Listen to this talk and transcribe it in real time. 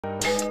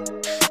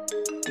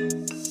Yeah,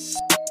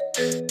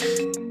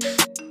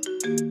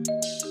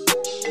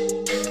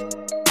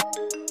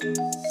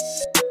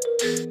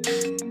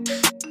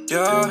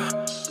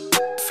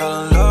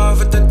 fell in love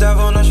with the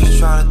devil, now she's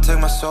trying to take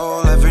my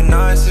soul. Every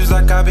night seems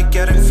like I be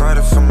getting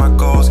further from my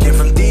goals. Came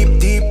from deep,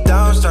 deep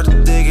down,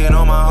 started digging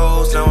on my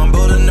holes. Now I'm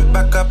building it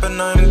back up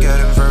and I'm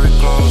getting very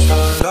close.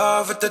 Fell in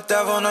love with the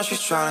devil, now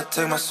she's trying to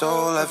take my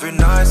soul. Every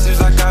night seems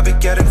like I be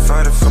getting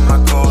further from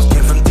my goals.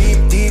 Came from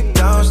deep, deep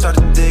down,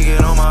 started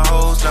digging on my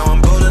holes. Now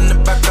I'm building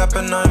it back up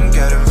and I'm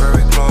getting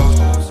very close.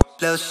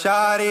 Little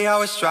shawty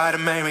always try to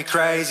make me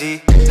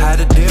crazy. Had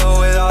to deal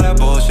with all that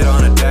bullshit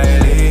on a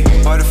daily.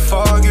 Why the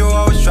fuck you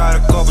always try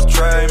to go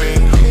betray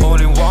me?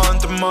 Only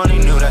want the money,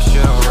 knew that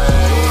shit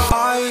already.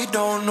 I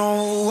don't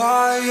know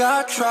why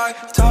I try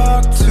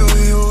talk to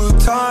you,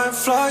 time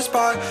flies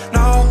by.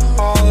 Now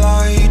all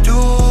I do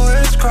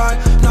is cry.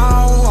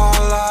 Now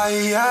all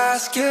I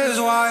ask is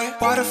why.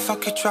 Why the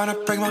fuck you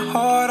tryna break my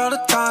heart all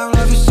the time?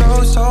 Love you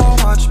so, so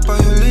much,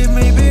 but you leave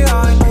me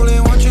behind.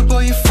 Only want you,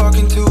 but you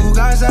fucking two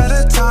guys at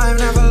a time.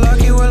 Never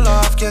lucky with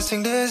love,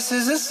 guessing this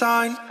is a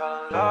sign.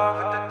 Fell in love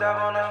with the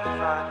devil, now she's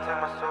trying to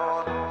take my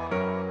soul.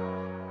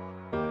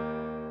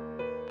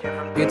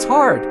 It's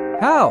hard.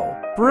 How?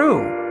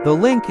 Brew. The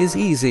link is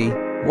easy.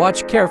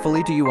 Watch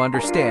carefully till you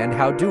understand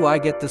how do I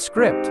get the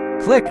script.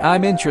 Click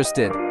I'm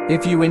interested.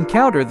 If you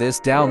encounter this,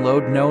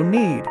 download no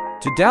need.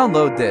 To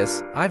download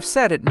this, I've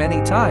said it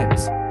many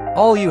times.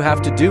 All you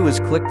have to do is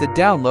click the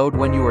download.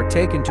 When you are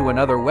taken to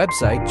another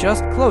website,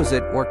 just close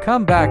it or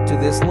come back to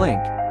this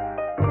link.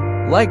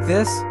 Like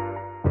this.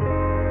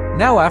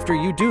 Now after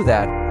you do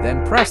that,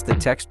 then press the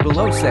text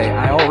below, say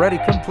I already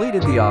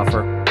completed the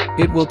offer.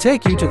 It will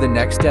take you to the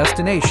next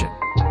destination.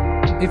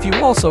 If you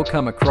also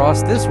come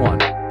across this one,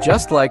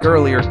 just like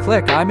earlier,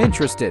 click I'm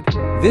interested.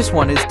 This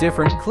one is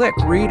different, click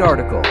read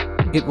article.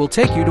 It will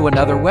take you to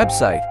another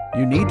website.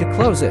 You need to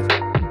close it.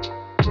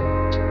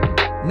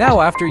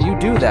 Now after you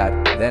do that,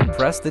 then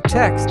press the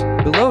text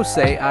below,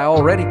 say I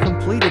already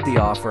completed the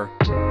offer.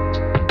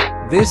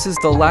 This is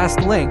the last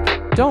link.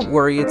 Don't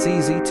worry, it's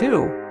easy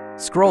too.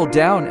 Scroll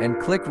down and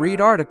click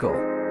read article.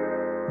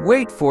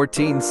 Wait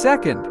 14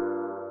 seconds.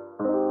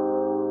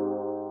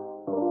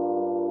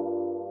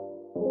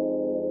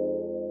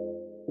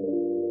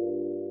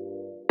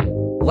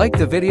 Like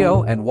the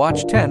video and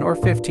watch 10 or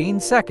 15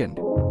 seconds.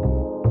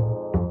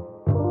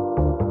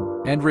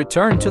 And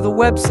return to the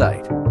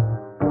website.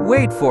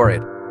 Wait for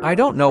it. I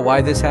don't know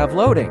why this have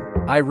loading.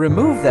 I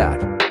remove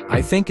that.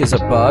 I think is a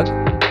bug.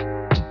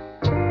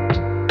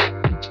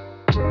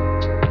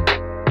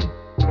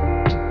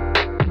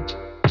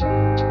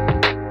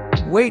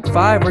 Wait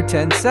 5 or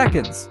 10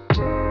 seconds.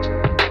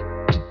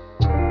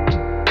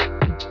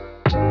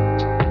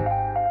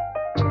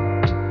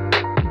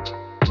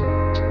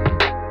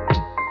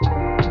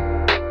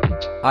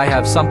 I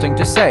have something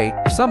to say.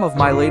 Some of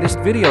my latest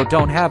video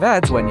don't have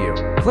ads. When you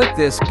click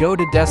this, go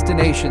to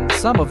destination.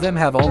 Some of them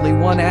have only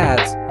one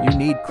ads. You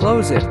need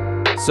close it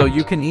so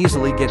you can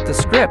easily get the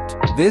script.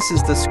 This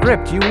is the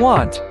script you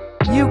want.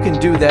 You can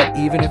do that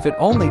even if it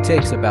only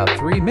takes about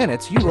 3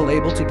 minutes. You will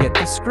able to get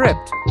the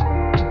script.